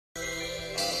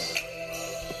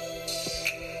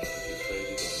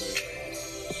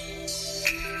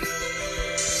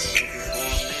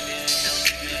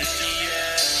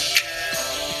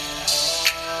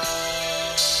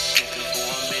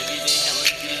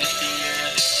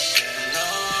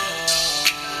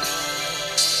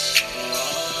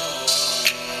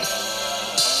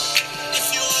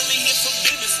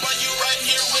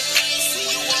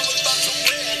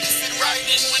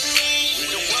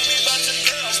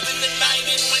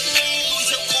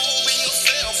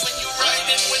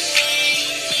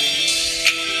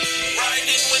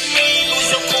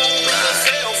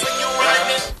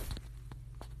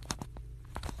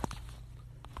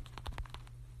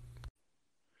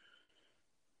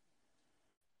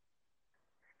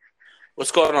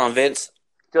What's going on, Vince?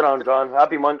 Good on, John.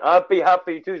 Happy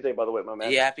Tuesday, by the way, my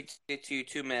man. Yeah, happy to you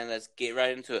too, man. Let's get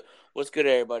right into it. What's good,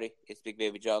 everybody? It's Big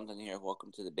Baby Jonathan here.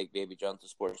 Welcome to the Big Baby Jonathan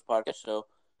Sports Podcast Show.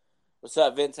 What's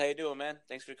up, Vince? How you doing, man?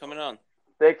 Thanks for coming on.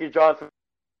 Thank you, John, for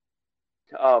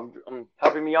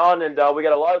having me on, and we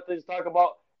got a lot of things to talk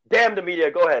about. Damn the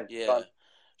media. Go ahead, Yeah. John.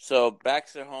 So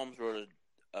Baxter Holmes wrote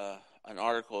an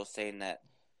article saying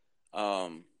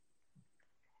um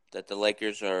that the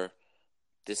Lakers are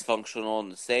dysfunctional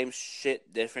and the same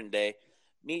shit, different day.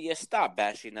 Media, stop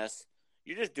bashing us.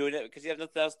 You're just doing it because you have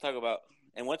nothing else to talk about.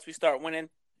 And once we start winning,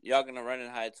 y'all gonna run and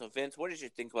hide. So, Vince, what did you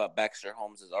think about Baxter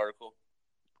Holmes' article?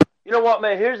 You know what,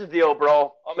 man? Here's the deal,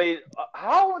 bro. I mean,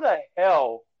 how the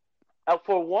hell,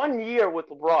 for 1 year with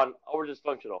LeBron, we're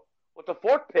dysfunctional? With the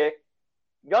fourth pick,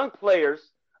 young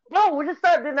players, bro, we just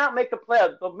did not make the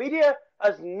playoffs. The media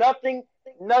has nothing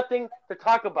to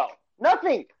talk about.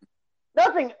 Nothing.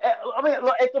 Nothing. I mean,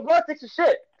 if LeBron takes a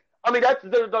shit, I mean,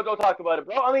 don't talk about it,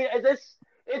 bro. I mean, it's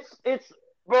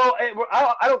bro.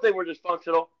 I don't think we're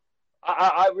dysfunctional.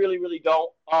 I really don't.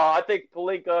 I think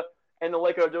Pelinka and the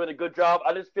Lakers are doing a good job.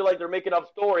 I just feel like they're making up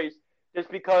stories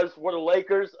just because we're the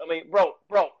Lakers. I mean, bro,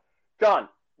 John,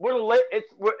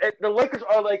 the Lakers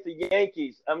are like the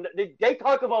Yankees. I mean, they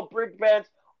talk about brick bands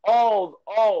all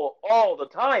the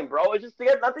time, bro. It's just they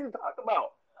have nothing to talk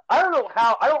about. I don't know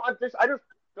how. I don't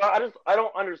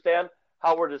understand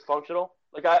how we're dysfunctional.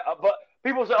 But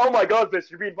people say, "Oh my God,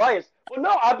 Vince, you're being biased." Well,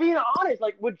 no, I'm being honest.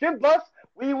 Like with Jim Buss,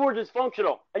 we were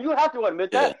dysfunctional, and you have to admit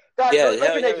Yeah, that. Guys, yeah, hell Laker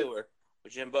yeah, we Nation, were.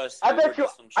 With Jim Buss, I we were bet you, I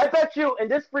dysfunctional. bet you, in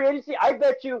this free agency, I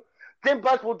bet you, Jim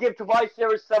Buss will give Tobias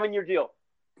Harris a 7-year deal.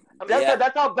 I mean, Yeah,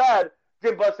 that's how bad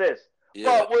Jim Buss is.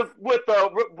 yeah, But with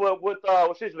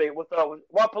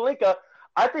Rob Pelinka,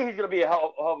 I think he's going to be a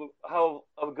hell of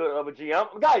a good of a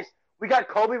GM. Guys, we got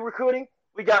Kobe recruiting.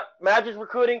 We got Magic's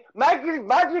recruiting.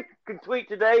 Magic can tweet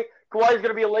today. Kawhi's going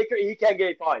to be a Laker, and he can't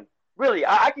get fined. Really,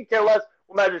 I can care less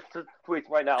what Magic tweets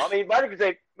right now. I mean, Magic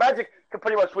can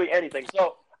pretty much tweet anything.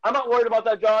 So I'm not worried about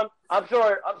that, John. I'm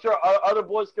sure other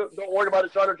boys don't worry about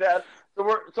it, Sean or Chad.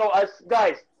 As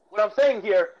guys, what I'm saying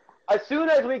here, as soon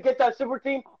as we get that super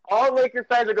team, all Lakers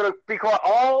fans are going to be caught.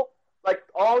 All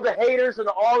the haters and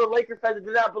all the Lakers fans that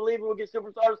did not believe we would get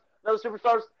superstars, another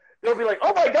superstars, they'll be like,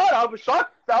 "Oh my God, I'm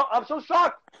shocked! I'm so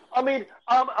shocked." I mean,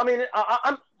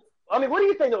 what do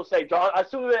you think they'll say, John? As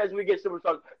soon as we get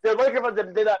superstars, the Lakers fans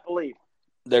did not believe.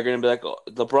 they're gonna be like, oh,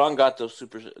 LeBron got those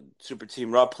super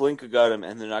team. Rob Pelinka got him,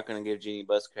 and they're not gonna give Jeanie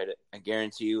Buss credit. I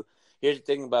guarantee you. Here's the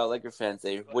thing about Laker fans: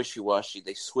 they wishy washy.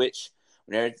 They switch.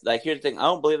 Like, here's the thing: I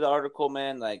don't believe the article,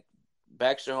 man. Like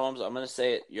Baxter Holmes, I'm gonna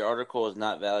say it. Your article is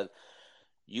not valid.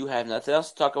 You have nothing else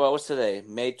to talk about. What's today?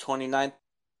 May 29th.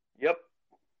 Yep.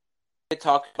 They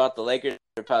talk about the Lakers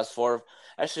for the past four.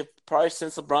 Actually, probably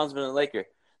since LeBron's been a Laker,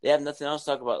 they have nothing else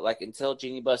to talk about. Like, until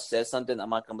Jeanie Buss says something, I'm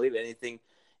not gonna believe anything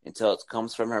until it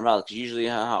comes from her mouth. 'Cause usually,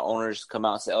 how owners come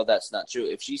out and say, "Oh, that's not true."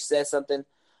 If she says something,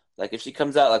 like if she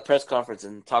comes out like press conference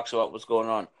and talks about what's going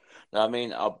on, I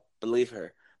mean, I'll believe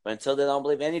her. But until then, I don't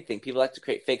believe anything. People like to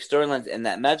create fake storylines, and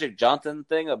that Magic Johnson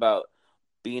thing about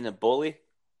being a bully,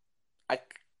 I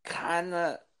kind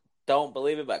of don't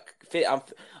believe it, but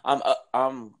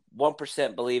I'm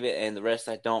 1% believe it, and the rest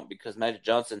I don't, because Magic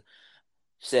Johnson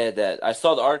said that I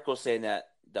saw the article saying that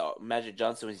the Magic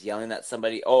Johnson was yelling at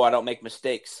somebody. Oh, I don't make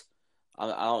mistakes. I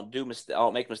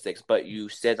don't make mistakes. But you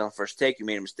said on first take you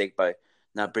made a mistake by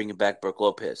not bringing back Brooke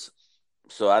Lopez.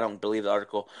 So I don't believe the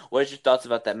article. What is your thoughts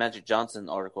about that Magic Johnson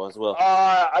article as well?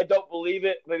 I don't believe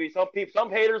it. Maybe some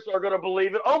haters are gonna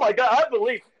believe it. Oh my God, I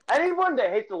believe anyone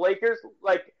that hates the Lakers,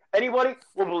 like anybody,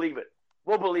 will believe it.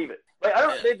 Will believe it. Like I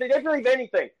don't. Yeah. They believe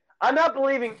anything. I'm not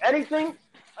believing anything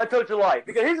until July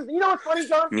because you know what's funny,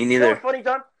 John? Me You know neither. what's funny,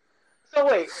 John? So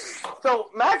wait. So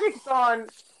Magic's on.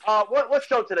 What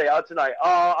show today? Tonight.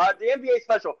 The NBA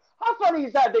special. How funny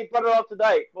is that? They brought it up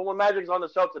tonight, but when Magic's on the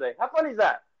show today, how funny is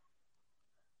that?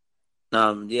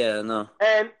 Yeah, no,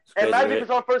 And it's and crazy, Magic right? was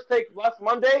on first take last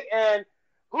Monday, and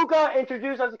who got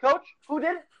introduced as a coach? Who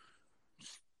did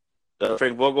it?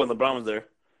 Frank Vogel and LeBron was there.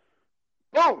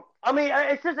 Boom. I mean,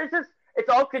 it's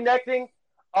all connecting.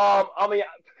 I mean,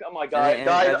 oh my And, God, and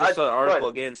guys, I just saw an go ahead. article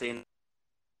again saying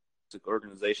toxic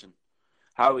organization.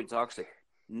 How are we toxic?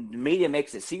 The media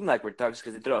makes it seem like we're toxic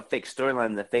because they throw a fake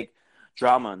storyline, the fake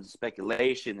drama and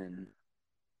speculation, and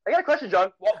I got a question,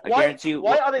 John. I guarantee you,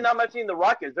 Why are they not mentioning the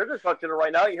Rockets? They're dysfunctional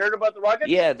right now. You heard about the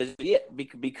Rockets?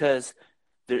 because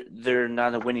they're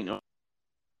not a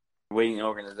winning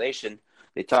organization.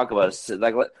 They talk about it.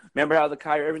 Like, remember how the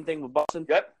Kyrie Irving thing with Boston?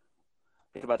 Yep.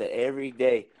 Think about that every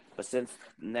day. But since,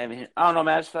 I mean, I don't know,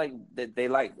 man. I just feel like they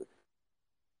like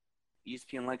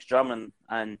ESPN likes drama,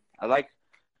 and I like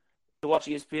to watch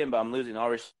ESPN, but I'm losing all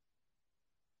respect.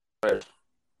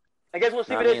 I guess what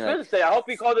Stephen I A. mean, Smith like, is saying. I hope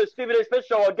he called the Stephen A. Smith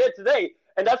show again today,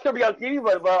 and that's going to be on TV.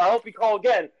 But I hope he call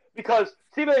again because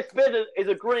Stephen A. Smith is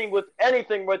agreeing with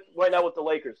anything right now with the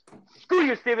Lakers. Screw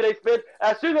you, Stephen A. Smith.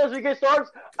 As soon as we get started,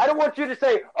 I don't want you to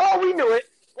say, "Oh, we knew it."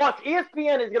 Watch,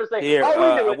 ESPN is going to say, here, "Oh,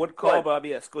 we knew I it." would call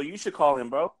Bobby at school. You should call him,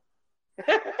 bro.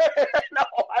 No,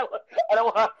 I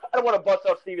don't want to bust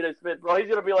out Stephen A. Smith, bro. He's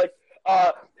going to be like,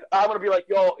 I'm going to be like,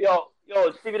 yo,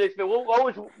 Stephen A. Smith. What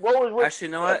was with? Actually,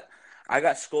 you know what? I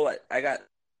got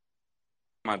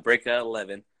my break at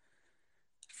 11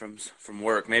 from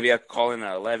work. Maybe I could call in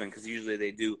at 11 because usually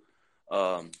they do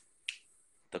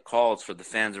the calls for the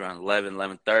fans around 11,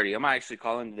 11:30. I might actually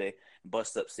call in today and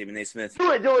bust up Stephen A. Smith.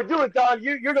 Do it, Don.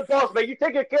 You're the boss, man. You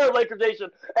taking care of Lakers Nation.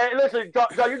 And listen, Don,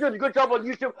 you're doing a good job on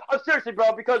YouTube. I'm seriously,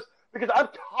 bro, because I'm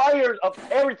tired of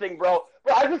everything, bro.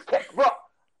 Bro, I just can't, bro.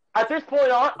 At this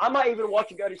point on, I'm not even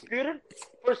watching Undisputed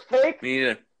First Take Me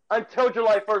either. until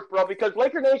July 1st, bro. Because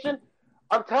Laker Nation,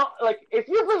 I'm telling, like, if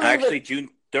you believe Actually, it, June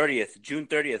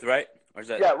 30th, right? Or is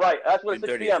that? yeah, right. That's what it's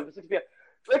June 6 p.m. 6 p.m.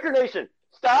 Laker Nation,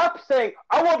 stop saying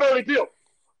I want Bradley Beal,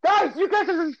 guys. You guys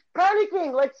are just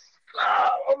panicking. Like,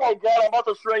 oh my god, I'm about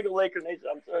to strangle Laker Nation.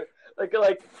 I'm sorry.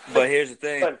 Like. But here's the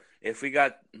thing: if we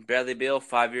got Bradley Beal,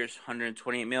 5 years,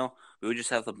 128 mil, we would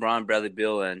just have LeBron, Bradley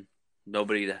Beal, and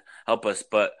nobody to help us.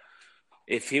 But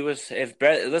let's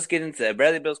get into that.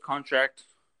 Bradley Beal's contract.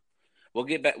 We'll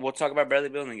get back. We'll talk about Bradley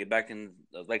Beal and then get back in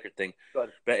the Laker thing.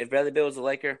 But if Bradley Beal was a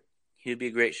Laker, he'd be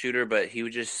a great shooter. But he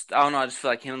would just, I don't know. I just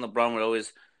feel like him and LeBron would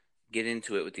always get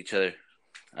into it with each other.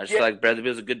 I just feel like Bradley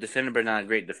Beal's a good defender, but not a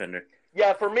great defender.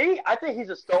 Yeah, for me, I think he's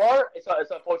a star. It's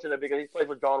unfortunate because he plays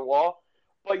with John Wall,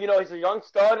 but he's a young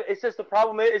stud. It's just the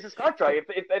problem is his contract.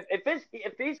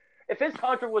 If his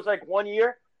contract was like 1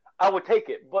 year, I would take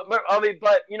it. But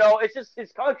it's just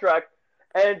his contract.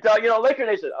 And Laker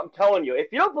Nation, I'm telling you,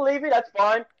 if you don't believe me, that's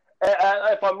fine.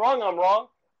 If I'm wrong, I'm wrong.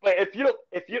 But if you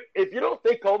don't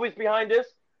think Kobe's behind this,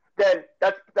 then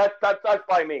that's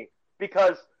by me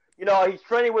because he's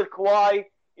training with Kawhi.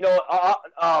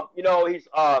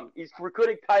 He's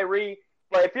recruiting Kyrie.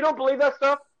 But if you don't believe that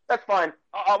stuff, that's fine.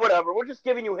 Whatever. We're just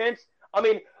giving you hints. I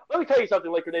mean, let me tell you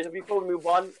something, Laker Nation. Before we move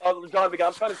on, John,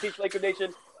 I'm trying to teach Laker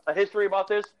Nation a history about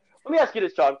this. Let me ask you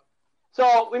this, John.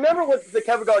 So remember with the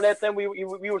Kevin Garnett thing, we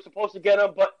were supposed to get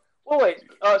him, but wait.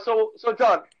 So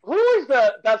John, who is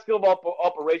the basketball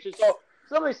operation? So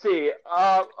let me see.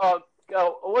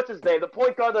 What's his name? The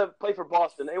point guard that played for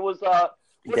Boston. It was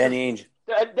Danny Ainge.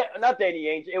 Not Danny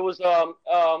Ainge. It was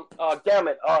damn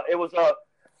it. It was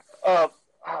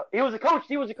he was a coach.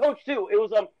 He was a coach too. It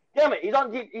was damn it. He's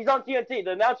on TNT.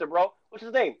 The announcer, bro. What's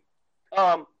his name?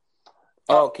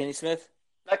 Kenny Smith.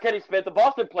 Not Kenny Smith. The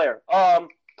Boston player.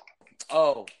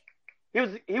 He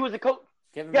was a coach.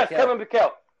 Kevin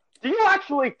McHale. Do you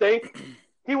actually think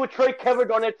he would trade Kevin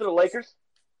Garnett to the Lakers?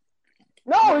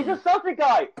 No, he's a Celtic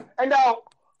guy. And now,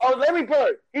 Larry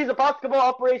Bird, he's a basketball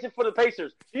operation for the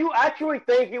Pacers. Do you actually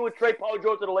think he would trade Paul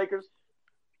George to the Lakers?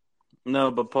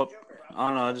 No, but I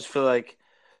don't know. I just feel like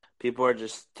people are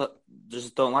just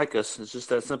don't like us. It's just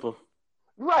that simple.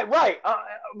 Right.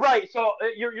 So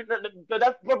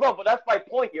but that's my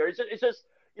point here. It's just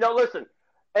listen.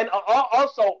 And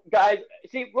also, guys,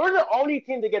 see, we're the only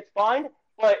team that gets fined.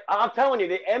 But I'm telling you,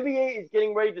 the NBA is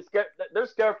getting ready to scare. They're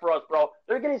scared for us, bro.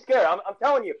 They're getting scared. I'm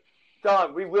telling you,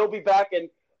 John. We will be back, and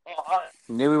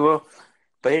yeah, we will.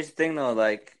 But here's the thing, though.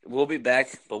 Like, we'll be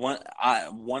back. But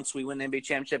once we win the NBA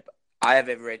championship, I have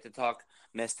every right to talk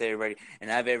mess to everybody, and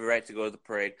I have every right to go to the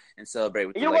parade and celebrate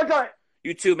with you.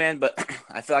 You too, man. But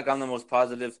I feel like I'm the most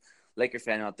positive Laker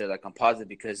fan out there. Like, I'm positive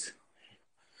because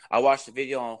I watched the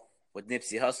video with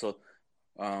Nipsey Hussle.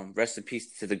 Rest in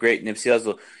peace to the great Nipsey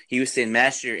Hussle. He was saying,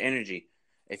 master your energy.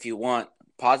 If you want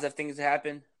positive things to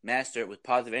happen, master it with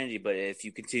positive energy. But if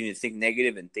you continue to think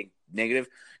negative and think negative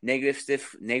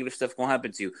stuff won't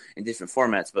happen to you in different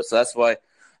formats. But so that's why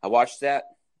I watched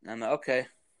that. And I'm like, okay,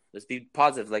 let's be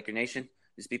positive, Laker Nation.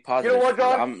 Let's be positive. You know what,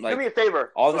 John? Do me a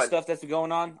favor. All the stuff that's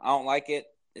going on, I don't like it.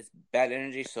 It's bad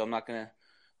energy, so I'm not going to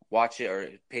watch it or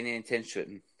pay any attention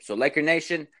to it. So Laker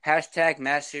Nation, hashtag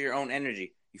master your own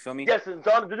energy. You feel me? Yes, and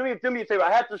John, do me a favor.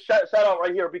 I have to shout out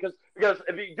right here because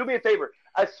if you do me a favor,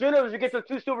 as soon as you get to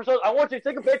 2 superstars, I want you to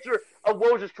take a picture of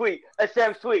Woj's tweet and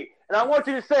Sam's tweet, and I want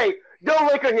you to say, "Go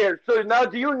Laker here." So now,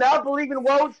 do you now believe in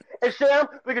Woj and Sam?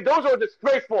 Because those are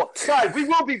disgraceful, guys. We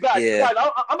will be back. Yeah. Guys,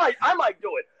 I might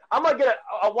do it. I might get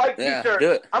a white T-shirt.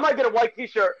 Do it. I might get a white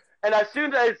T-shirt, and as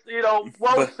soon as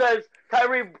Woj says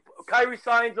Kyrie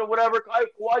signs or whatever,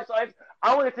 Kawhi signs,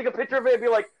 I want to take a picture of it and be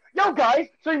like, "Yo, guys,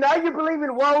 so now you believe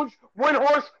in Woj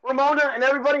Windhorst, Ramona, and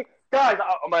everybody. Guys,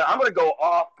 I'm gonna go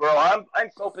off, bro. I'm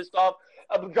so pissed off.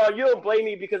 John, you don't blame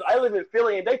me because I live in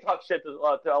Philly and they talk shit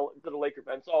to the Laker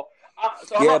fans. So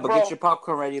I'm Yeah, not, but bro. get your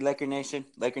popcorn ready, Laker Nation.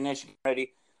 Laker Nation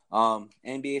ready.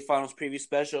 NBA Finals preview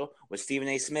special with Stephen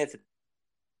A. Smith,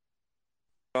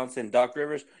 Johnson, Doc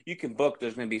Rivers. You can book.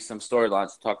 There's going to be some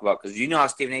storylines to talk about because you know how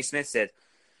Stephen A. Smith said.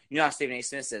 You know how Stephen A.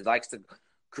 Smith said likes to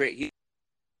create.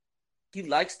 He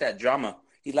likes that drama.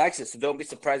 He likes it. So don't be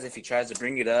surprised if he tries to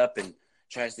bring it up and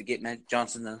tries to get Matt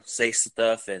Johnson to say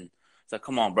stuff. And it's like,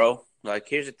 come on, bro. Like,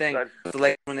 here's the thing. The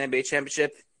Lakers win the NBA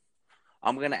championship.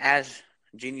 I'm going to ask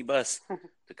Jeanie Buss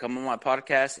to come on my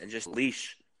podcast and just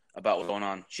leash about what's going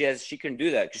on. She can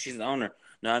do that because she's the owner. You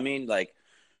know what I mean? Like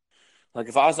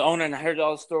if I was the owner and I heard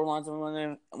all the storylines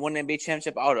and won the NBA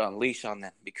championship, I would unleash on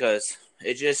them because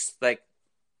it just, like,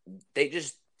 they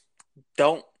just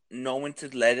don't know when to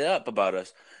let it up about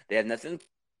us. They have nothing.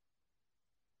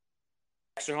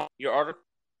 Your article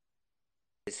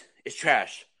is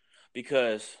trash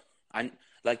because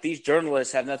these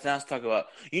journalists have nothing else to talk about.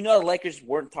 You know, the Lakers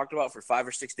weren't talked about for 5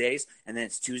 or 6 days, and then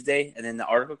it's Tuesday, and then the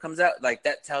article comes out. Like,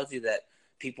 that tells you that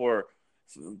people are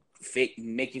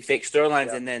making fake storylines.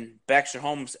 Yeah. And then Baxter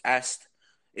Holmes asked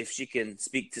if she can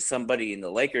speak to somebody in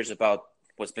the Lakers about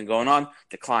what's been going on.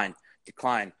 Decline.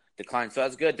 So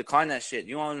that's good. Decline that shit.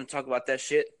 You want to talk about that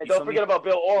shit? And don't forget about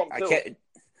Bill Oram, too.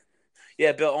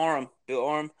 Yeah, Bill Oram.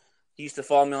 He used to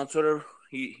follow me on Twitter.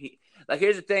 He like,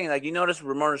 here's the thing. Like, you notice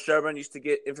Ramona Sherburne used to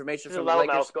get information from the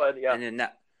Lakers. Go ahead, yeah. And then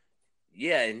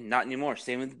not anymore.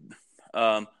 Same with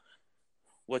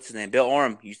what's his name? Bill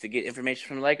Oram used to get information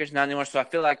from the Lakers. Not anymore. So I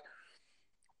feel like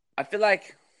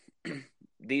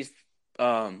these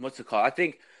what's it called? I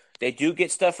think they do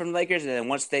get stuff from the Lakers, and then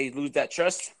once they lose that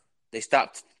trust, they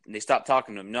stop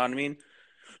talking to them. You know what I mean?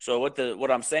 So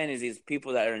what I'm saying is these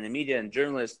people that are in the media and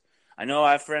journalists. I know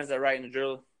I have friends that write in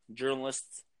the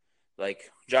journalists.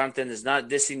 Like, Jonathan is not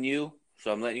dissing you,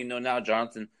 so I'm letting you know now,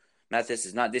 Jonathan Mathis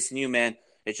is not dissing you, man.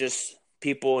 It's just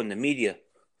people in the media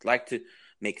like to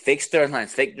make fake storylines,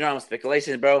 fake drama,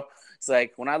 speculation, bro. It's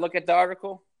like, when I look at the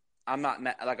article, I'm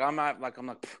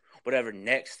like, whatever,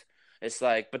 next. It's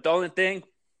like, but the only thing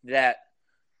that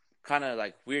kind of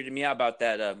like weirded me out about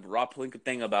that Rob Pelinka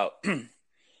thing about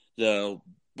the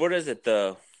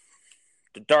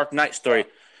Dark Knight story.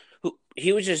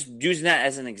 He was just using that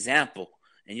as an example.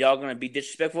 And y'all going to be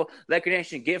disrespectful? Laker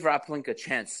Nation, give Rob Pelinka a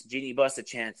chance. Jeanie Buss a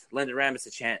chance. Linda Ramos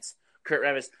a chance. Kurt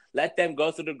Rambis. Let them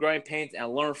go through the growing pains and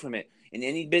learn from it. In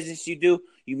any business you do,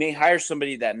 you may hire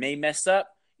somebody that may mess up.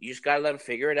 You just got to let them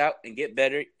figure it out and get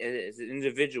better as an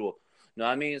individual. You know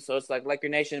what I mean? So it's like, Laker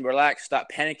Nation, relax. Stop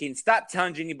panicking. Stop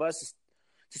telling Jeanie Buss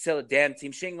to sell a damn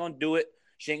team. She ain't going to do it.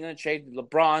 She ain't going to trade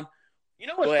LeBron. You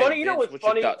know what's funny? What's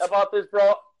funny about this,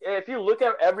 bro? If you look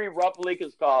at every Rob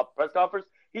Pelinka's press conference,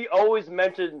 he always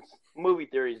mentions movie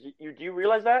theories. Do you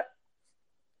realize that?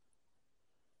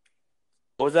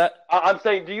 What was that? I'm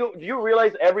saying, do you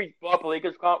realize every Rob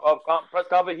Pelinka's press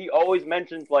conference he always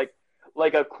mentions like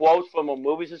a quote from a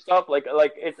movies and stuff? Like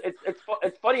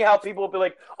it's funny how people will be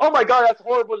like, oh my god, that's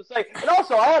horrible to say. And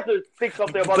also, I have to think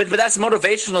something about. But that's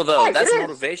motivational though. Right, that's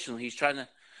motivational. He's trying to.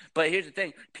 But here's the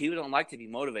thing: people don't like to be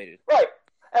motivated. Right.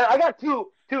 And I got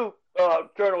two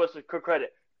journalists to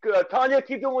credit. Tanya,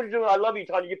 keep doing what you're doing. I love you,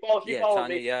 Tanya. She follows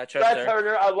me. Yeah, I trust her. Brad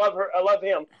Turner, I love her. I love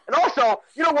him. And also,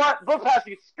 you know what? Bill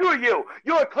Plaschke, screw you.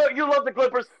 You love the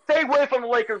Clippers. Stay away from the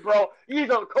Lakers, bro. He's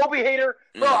a Kobe hater,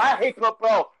 bro. I hate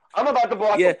bro. I'm about to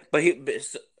block him. But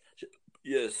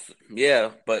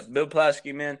Bill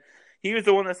Plaschke, man, he was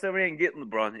the one that said we ain't getting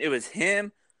LeBron. It was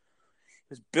him. It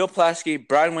was Bill Plaschke,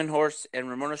 Brian Windhorst, and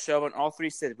Ramona Shelburne. All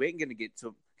three said we ain't gonna get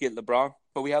LeBron,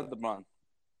 but we have LeBron.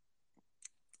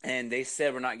 And they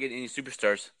said we're not getting any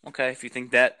superstars. Okay, if you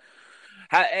think that.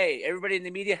 Hey, everybody in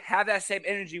the media, have that same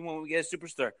energy when we get a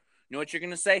superstar. You know what you're going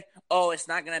to say? Oh, it's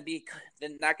not going to be – they're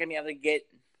not going to be able to get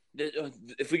 –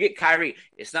 if we get Kyrie,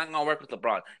 it's not going to work with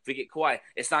LeBron. If we get Kawhi,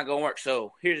 it's not going to work.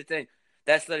 So here's the thing.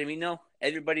 That's letting me know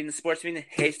everybody in the sports media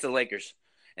hates the Lakers.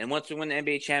 And once we win the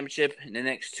NBA championship in the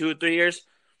next 2 or 3 years,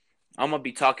 I'm going to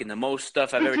be talking the most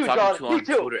stuff I've ever talked to on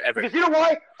Twitter ever. Because you know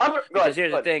why?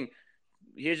 Here's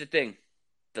the thing.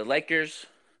 The Lakers,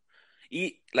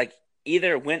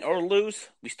 either win or lose,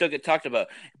 we still get talked about.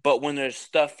 But when there's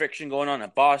friction going on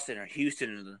in Boston or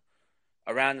Houston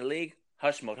or around the league,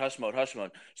 hush mode. So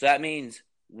that means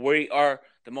we are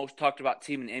the most talked about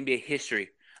team in NBA history.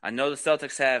 I know the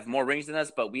Celtics have more rings than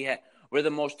us, but we're the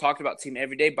most talked about team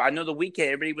every day. But I know the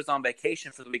weekend, everybody was on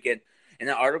vacation for the weekend, and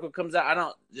that article comes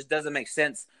out. Just doesn't make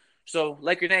sense. So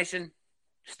Laker Nation,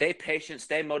 Stay patient,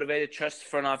 stay motivated, trust the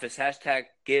front office. Hashtag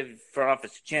give front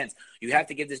office a chance. You have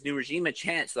to give this new regime a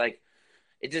chance. Like,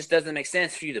 it just doesn't make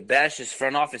sense for you to bash this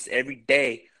front office every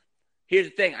day. Here's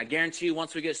the thing. I guarantee you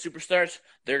once we get superstars,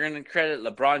 they're going to credit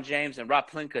LeBron James and Rob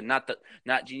Pelinka,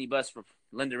 not Jeannie Buss for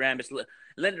Linda Rambis.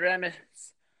 Linda Rambis,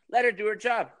 let her do her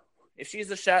job. If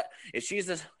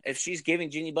she's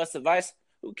giving Jeannie Buss advice,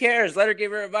 who cares? Let her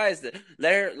give her advice.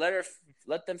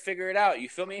 Let them figure it out. You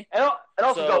feel me? And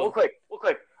also, John, real quick.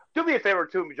 Do me a favor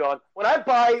too, John. When I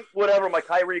buy whatever, my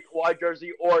Kyrie Kawhi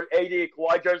jersey or AD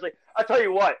Kawhi jersey, I tell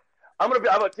you what, I'm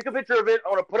gonna take a picture of it.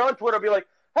 I'm gonna put it on Twitter. I'll be like,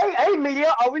 hey,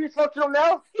 media, are we dysfunctional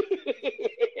now?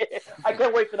 I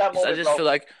can't wait for that moment. I just feel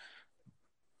like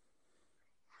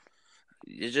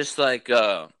you're just like.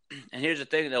 And here's the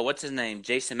thing, though. What's his name?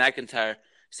 Jason McIntyre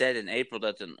said in April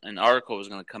that an article was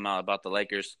going to come out about the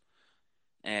Lakers,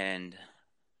 and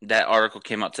that article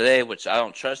came out today, which I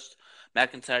don't trust.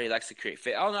 McIntyre, he likes to create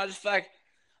fake. I don't know. I just feel like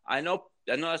I know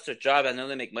that's their job. I know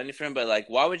they make money for him, but like,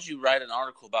 why would you write an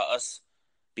article about us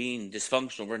being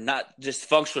dysfunctional? We're not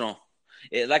dysfunctional.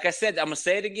 Like I said, I'm gonna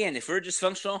say it again. If we're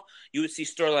dysfunctional, you would see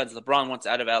storylines. LeBron wants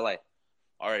out of LA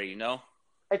already. You know.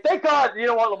 Hey, thank God. You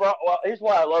know what, LeBron? Well, here's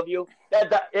why I love you.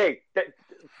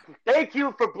 Thank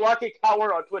you for blocking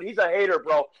Coward on Twitter. He's a hater,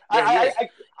 bro. Yeah,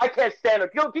 I can't stand him.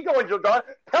 Keep going, Joe Don.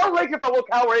 Tell Lakers what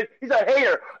Coward is. He's a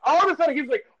hater. All of a sudden, he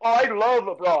was like, "Oh, I love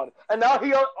LeBron," and now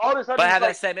he all of a sudden. But have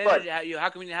that same energy. How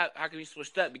can you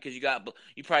switch that? Because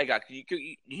you probably got.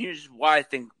 Here's why I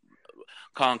think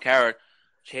Colin Coward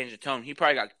changed the tone. He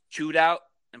probably got chewed out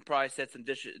and probably said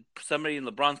somebody in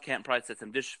LeBron's camp probably said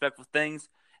some disrespectful things,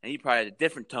 and he probably had a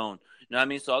different tone. You know what I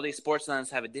mean? So all these sports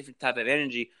analysts have a different type of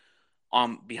energy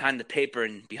behind the paper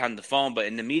and behind the phone. But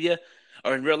in the media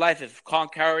or in real life, if Colin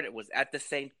Coward was at the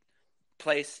same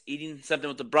place eating something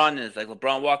with LeBron, and it's like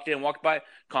LeBron walked by,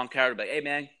 Colin Coward would be like, "Hey,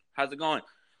 man, how's it going?"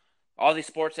 All these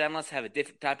sports analysts have a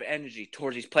different type of energy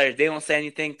towards these players. They don't say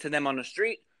anything to them on the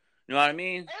street. You know what I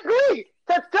mean? I agree.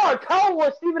 That's John. Tell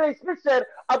what Stephen A. Smith said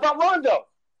about Rondo.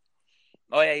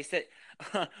 Oh, yeah, he said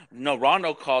 – no,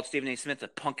 Rondo called Stephen A. Smith a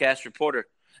punk-ass reporter.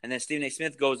 And then Stephen A.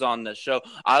 Smith goes on the show,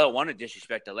 "I don't want to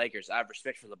disrespect the Lakers. I have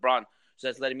respect for LeBron." So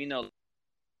that's letting me know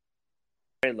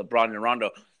LeBron and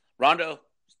Rondo. Rondo,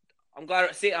 I'm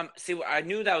glad – I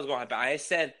knew that was going to happen. I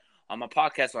said on my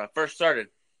podcast when I first started,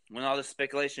 when all this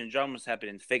speculation and drama was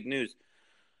happening, fake news,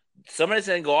 somebody's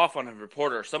going to go off on a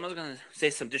reporter. Someone's going to say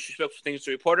some disrespectful things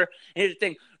to a reporter. And here's the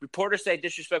thing. Reporters say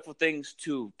disrespectful things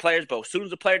to players, but as soon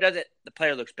as the player does it, the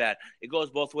player looks bad. It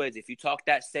goes both ways. If you talk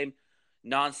that same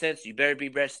nonsense, you better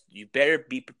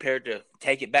be prepared to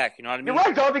take it back. You know what I mean? You're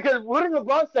right, John, because what did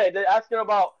LeBron say? They're asking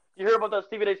about, you hear about the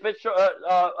Stephen A. Smith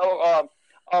show,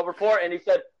 report, and he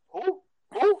said, Who?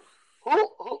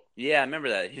 Yeah, I remember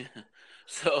that.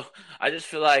 So I just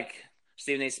feel like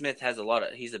Stephen A. Smith has a lot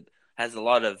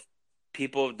of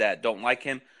people that don't like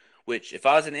him, which if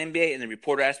I was in the NBA and the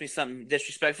reporter asked me something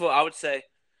disrespectful, I would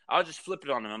just flip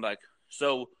it on him. I'm like,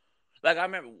 so, like, I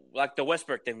remember, like, the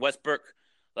Westbrook thing. Westbrook,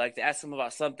 like, they asked him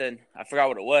about something. I forgot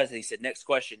what it was, and he said, "Next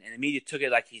question," and the media took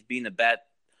it like he's being a bad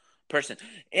person.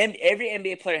 And every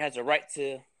NBA player has a right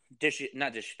to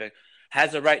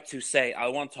has a right to say, "I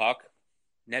want to talk."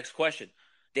 Next question.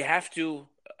 They have to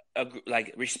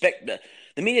respect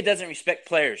the media doesn't respect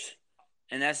players.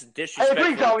 And that's disrespectful. I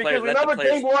agree, John, because remember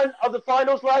game one of the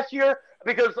finals last year?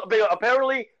 Because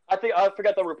apparently, I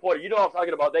forgot the reporter. You know what I'm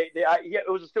talking about. It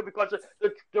was a stupid question.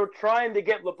 They're trying to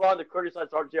get LeBron to criticize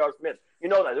R.J.R. Smith. You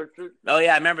know that. Oh,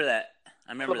 yeah, I remember that.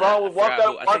 LeBron would walk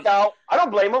out. I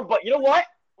don't blame him, but you know what?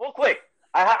 Real quick.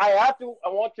 I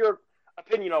want your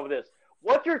opinion over this.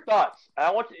 What's your thoughts?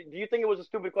 Do you think it was a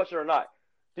stupid question or not?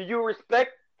 Do you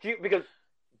respect Giannis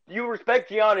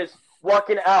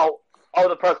walking out of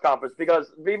the press conference?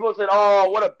 Because people said, "Oh,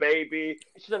 what a baby!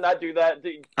 He should not do that."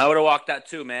 I would have walked out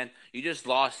too, man. You just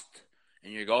lost,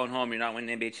 and you're going home. You're not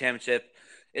winning the NBA championship.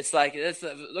 It's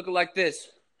looking like this.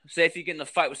 Say if you get in a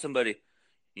fight with somebody,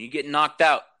 and you get knocked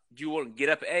out, do you want to get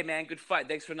up? "Hey, man, good fight.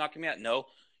 Thanks for knocking me out." No,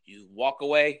 you walk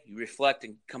away, you reflect,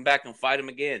 and come back and fight him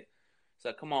again.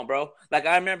 So come on, bro. Like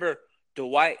I remember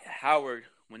Dwight Howard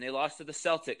when they lost to the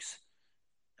Celtics.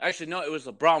 Actually, no, it was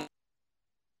LeBron.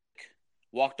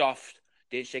 Walked off,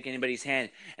 didn't shake anybody's hand.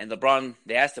 And LeBron,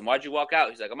 they asked him, "Why'd you walk out?"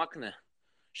 He's like, "I'm not going to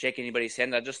shake anybody's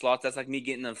hand. I just lost. That's like me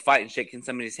getting in a fight and shaking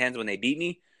somebody's hands when they beat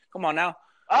me. Come on now."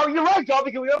 Oh, you're right, John,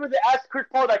 because remember they asked Chris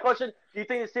Paul that question, "Do you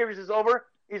think the series is over?"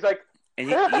 He's like, he's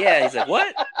like,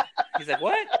 "What?" He's like,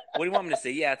 "What? What do you want me to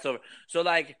say?" "Yeah, it's over." So,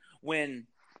 like, I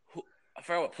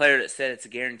forgot what player that said it's a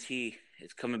guarantee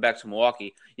it's coming back to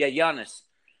Milwaukee. Yeah, Giannis.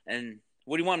 And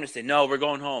what do you want me to say? "No, we're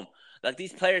going home." Like,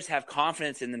 these players have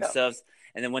confidence in themselves.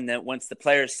 And then once the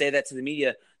players say that to the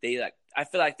media, I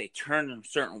feel like they turn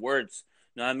certain words.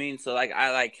 You know what I mean? So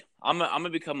I'm gonna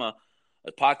become a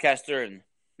podcaster and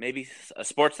maybe a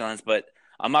sports analyst, but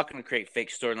I'm not gonna create fake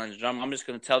storylines. I'm just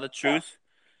gonna tell the truth.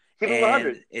 Keep it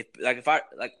 100.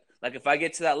 And if I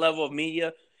get to that level of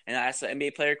media and I ask an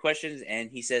NBA player questions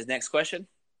and he says next question,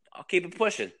 I'll keep it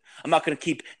pushing. I'm not going to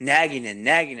keep nagging him.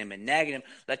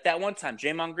 Like that one time,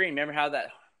 Draymond Green, remember how that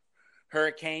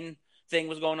hurricane thing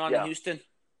was going on in Houston?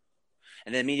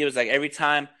 And then the media was like, every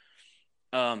time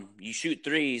you shoot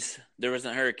threes, there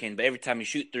wasn't a hurricane, but every time you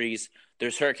shoot threes,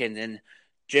 there's hurricanes. And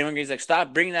Draymond Green's like,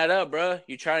 stop bringing that up, bro.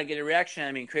 You're trying to get a reaction.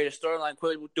 I mean, create a storyline.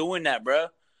 Quit doing that, bro.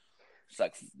 It's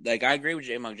like I agree with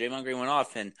Draymond. Draymond Green went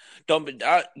off, and don't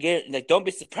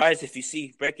be surprised if you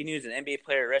see breaking news: an NBA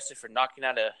player arrested for knocking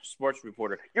out a sports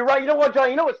reporter. You're right. You know what, John?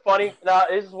 You know what's funny? Now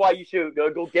this is why you should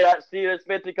go get at Steven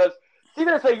Smith, because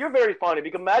Steven Smith, you're very funny,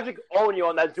 because Magic owned you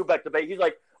on that Zubac debate. He's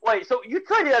like, wait, so you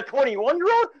traded a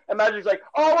 21-year-old? And Magic's like,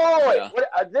 wait. Yeah. What,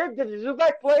 did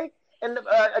Zubac play in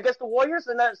against the Warriors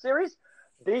in that series?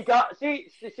 See,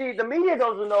 the media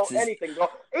doesn't know anything, bro.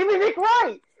 Even Nick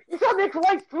Wright. You saw Nick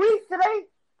Wright's tweet today?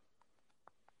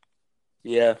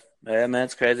 Yeah, man,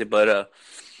 it's crazy. But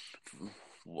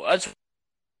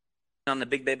on the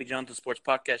Big Baby Jonathan Sports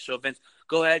Podcast Show, Vince,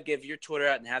 go ahead, give your Twitter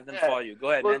out and have them follow you.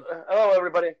 Go ahead, man. Hello,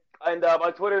 everybody. And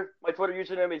my Twitter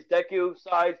username is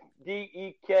DekuSaiz,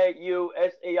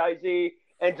 DEKUSAIZ.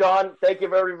 And John, thank you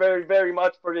very, very, very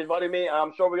much for inviting me.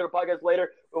 I'm sure we're going to podcast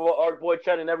later with our boy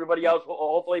Chen and everybody else,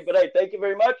 hopefully. But hey, thank you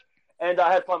very much, and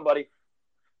I had fun, buddy.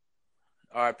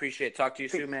 All right, appreciate it. Talk to you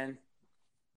soon, man.